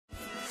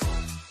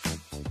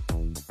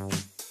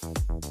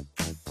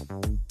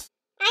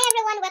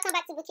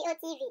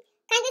BukkyOTv.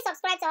 Kindly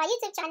subscribe to our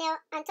YouTube channel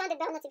and turn the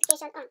bell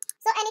notification on.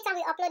 So anytime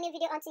we upload new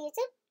video onto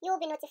YouTube, you will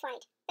be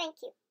notified. Thank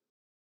you.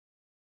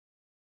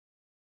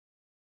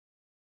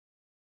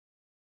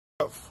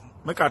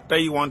 Make I tell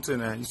you one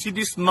thing, you see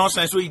this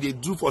nonsense what they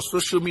do for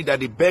social media,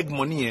 they beg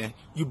money,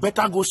 you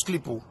better go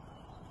sleep.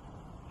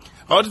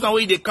 All the time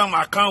when they come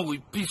account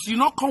with peace, you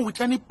not come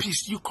with any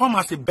peace, you come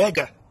as a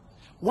beggar.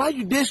 Why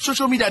you dey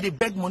social media they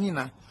beg money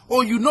now?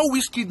 Oh, you know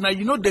Whiskey now,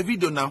 you know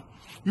Davido now.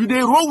 You they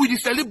roll with the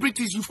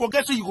celebrities, you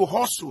forget so you go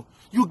hustle.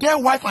 You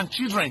get wife and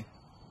children.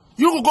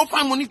 You will go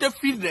find money to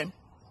feed them.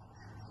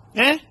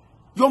 Eh?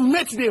 Your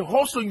mates they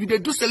hustle, you they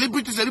do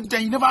celebrity,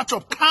 and you never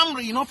chop.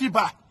 Camry, you know feel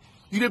bad.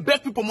 You they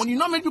beg people money. You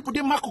know how many people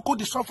they make cocoa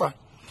they suffer.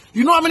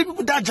 You know how many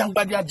people that junk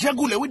by their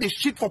jagule with the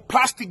shit for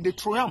plastic they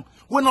throw them.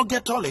 We not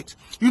get toilet.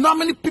 You know how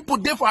many people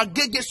there for a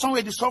get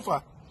somewhere they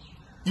suffer.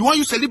 You want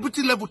you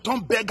celebrity level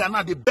turn beggar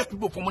now, they beg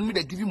people for money,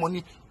 they give you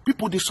money.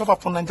 People they suffer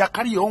from Nigeria,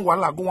 carry your own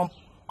wala, go one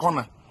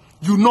corner.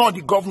 You know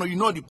the governor, you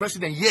know the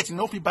president, yet you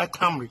know if you buy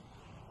Camry.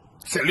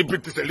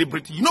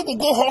 Celebrity. You know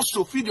go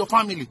hustle, feed your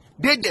family.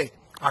 They there.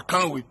 I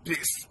come with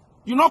peace.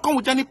 You not come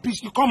with any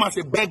peace, you come as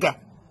a beggar.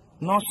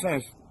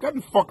 Nonsense. Get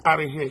the fuck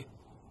out of here.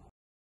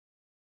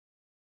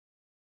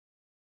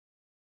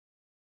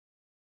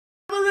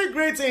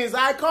 Greetings,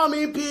 I come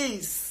in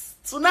peace.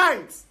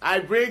 Tonight, I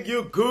bring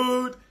you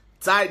good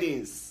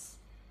tidings.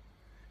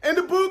 In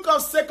the book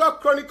of 2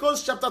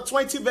 Chronicles chapter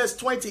 20 verse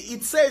 20,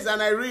 it says,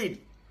 and I read,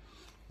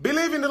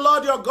 believe in the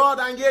Lord your God,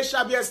 and ye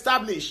shall be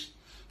established.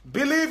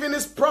 Believe in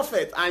his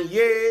prophet, and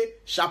ye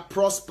shall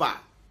prosper.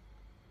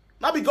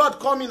 Now be God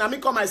coming, and me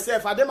call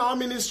myself. I did my own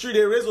ministry,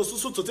 they raise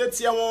osusu to take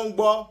tier one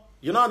bo.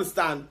 You don't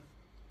understand?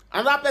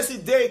 And that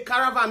person, they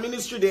caravan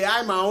ministry, they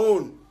I my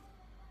own.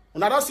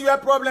 And I don't see where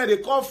problem they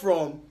come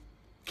from.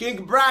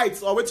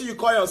 KingBright, or what do you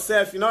call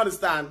yourself, you don't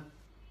understand?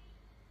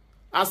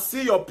 I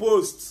see your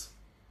posts.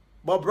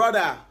 But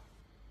brother,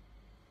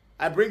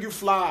 I bring you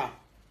flower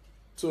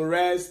to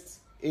rest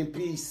in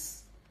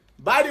peace.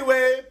 By the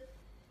way,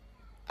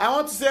 I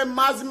want to say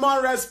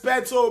maximum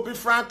respect to Obi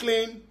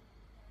Franklin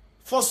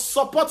for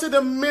supporting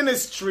the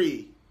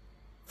ministry.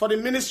 For the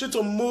ministry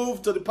to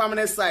move to the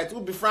permanent site.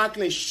 Obi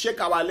Franklin, shake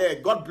our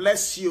leg. God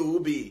bless you,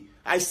 Obi.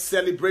 I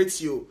celebrate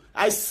you.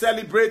 I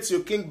celebrate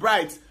you,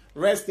 KingBright.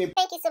 Rest in peace.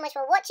 Thank you so much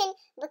for watching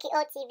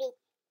BukkyOTv.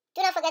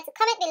 Do not forget to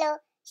comment below,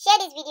 share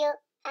this video,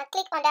 and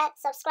click on that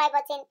subscribe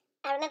button.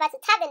 And remember to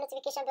tap the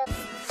notification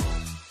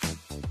bell.